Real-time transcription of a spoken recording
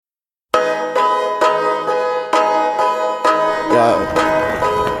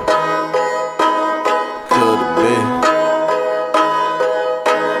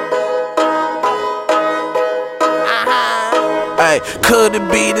Could it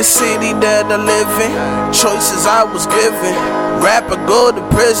be the city that I live in? Choices I was given. Rap or go to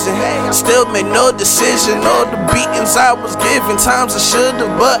prison. Still made no decision. All the beatings I was given. Times I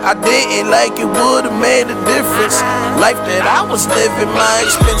should've, but I didn't. Like it would've made a difference. Life that I was living, my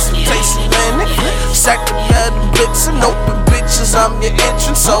expensive taste of linen. Sacked up the blicks and open bitches. I'm your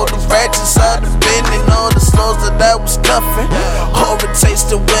entrance. All the ratchets I'd have been in. All the slows that I was cuffing. Horrid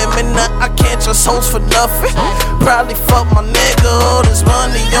taste of women. Nah, I can't trust hoes for nothing. Probably fuck my nigga. All this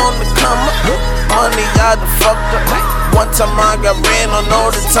money on the come up. Money I done fucked up. One time I got ran on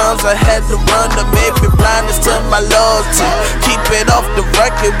all the times I had to run the baby blindness to my loyalty. Keep it off the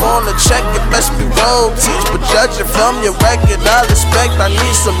record, wanna check it, best be royalties. But judging from your record, I respect, I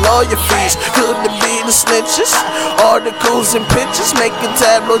need some lawyer fees. Could it be the snitches? Articles and pictures, making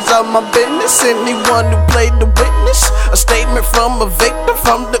tabloids of my business. Anyone who played the witness? A statement from a victim,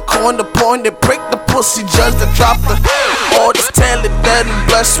 from the corner pointed prick, the pussy judge that dropped her. All this talent that he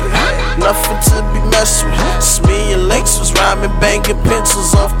blessed with, nothing to be messed with. It's me and Links was rhyming, banging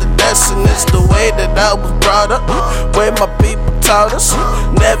pencils off the desk, and it's the way that I was brought up, where my people taught us.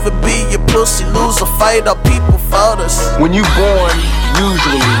 Never be a pussy, lose a fight, our people fought us. When you born,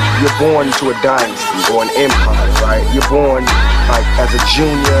 usually you're born into a dynasty or an empire, right? You're born like as a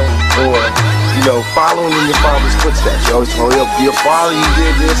junior or, you know, following in your father's footsteps. You always told your father he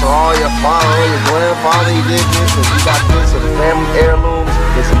did this, or your father or your grandfather he did this, and you got this, or the family heirlooms.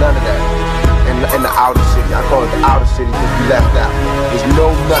 There's none of that. In the outer city, I call it the outer city because we left out. There's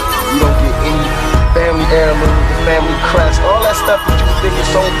no nothing. You don't get any family heirlooms, the family crest, all that stuff that you think is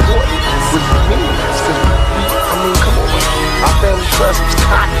so important was meaningless. I mean, come on, our family crest was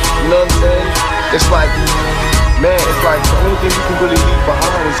cocky. You know what I'm saying? It's like, man, it's like the only thing you can really leave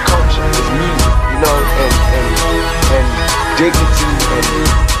behind is culture, is music, you know, and dignity and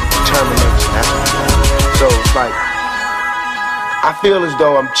determination. That's what it is. So it's like, I feel as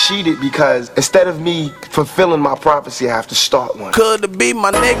though I'm cheated because instead of me fulfilling my prophecy, I have to start one. Could it be my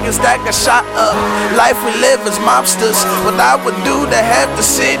niggas that got shot up? Life we live as mobsters. What I would do to have the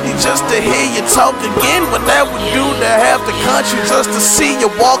city just to hear you talk again. What I would do to have the country just to see you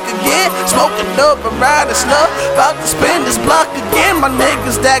walk again. Smoking up and riding slow, about to spin this block again. My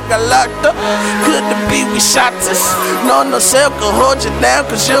niggas that got locked up. Could it be we shot this? No cell could hold you down,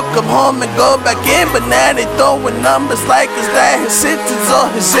 cause you'll come home and go back in. But now they throwing numbers like is that his sentence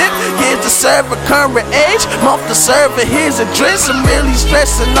or his it? Here's the server current age, month the server, here's address. I'm really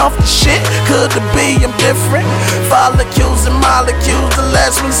stressing off the shit. Could it be I'm different? Follicles and molecules, the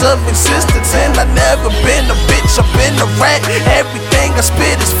last ones of existence. And I never been a bitch, I've been a rat. Everything I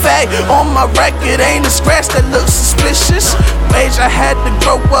spit is fact. On my record ain't a scratch that looks suspicious. Ways I had to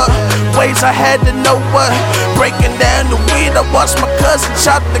grow up, ways I had to know what. Breaking down the weed, I watched my cousin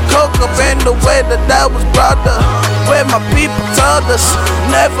chop the coke up. And the way that I was brought up, where my people told us,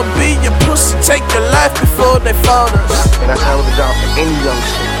 never be a pussy, take your life before they fought us. And that's hell of a job for any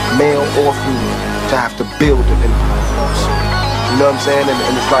youngster, male or female, to have to build an empire. You know what I'm saying?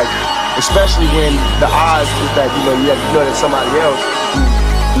 And it's like, especially when the odds is that, you know that somebody else who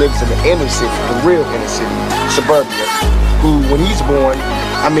lives in the inner city, the real inner city, suburbia, who when he's born,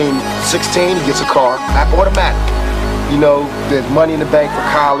 16, he gets a car, automatic. You know, there's money in the bank for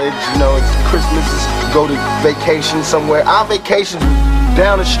college, you know, it's Christmas, go to vacation somewhere. Our vacations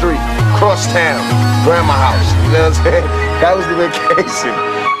down the street, cross town, grandma's house, you know what I'm saying? That was the vacation.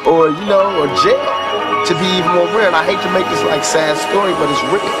 Or, you know, or jail, to be even more real. And I hate to make this like sad story, but it's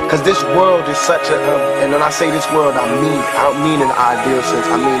real. Because this world is such a, and when I say this world, I don't mean in the ideal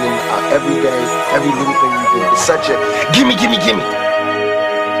sense, I mean in every day, every little thing you do. It's such a, gimme.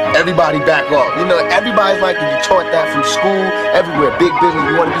 Everybody back off. You know, everybody's like, if you taught that from school, everywhere, big business,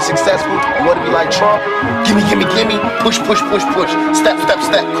 you want to be successful, you want to be like Trump, gimme, push, step, crush.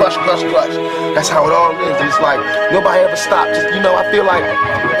 That's how it all is. And it's like, nobody ever stopped. Just, you know, I feel like,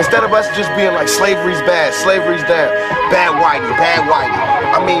 instead of us just being like, slavery's bad, slavery's down, bad whitey.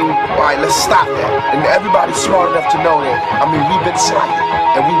 Alright, let's stop that. And everybody's smart enough to know that, we've been slighted,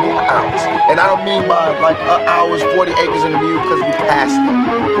 and we want ours. And I don't mean by like ours, 40 acres in the mule, because we passed it.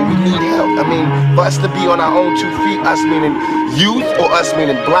 But we need help. For us to be on our own 2 feet, us meaning youth, or us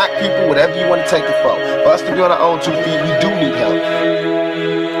meaning black people, whatever you want to take it for us to be on our own 2 feet, we do need help.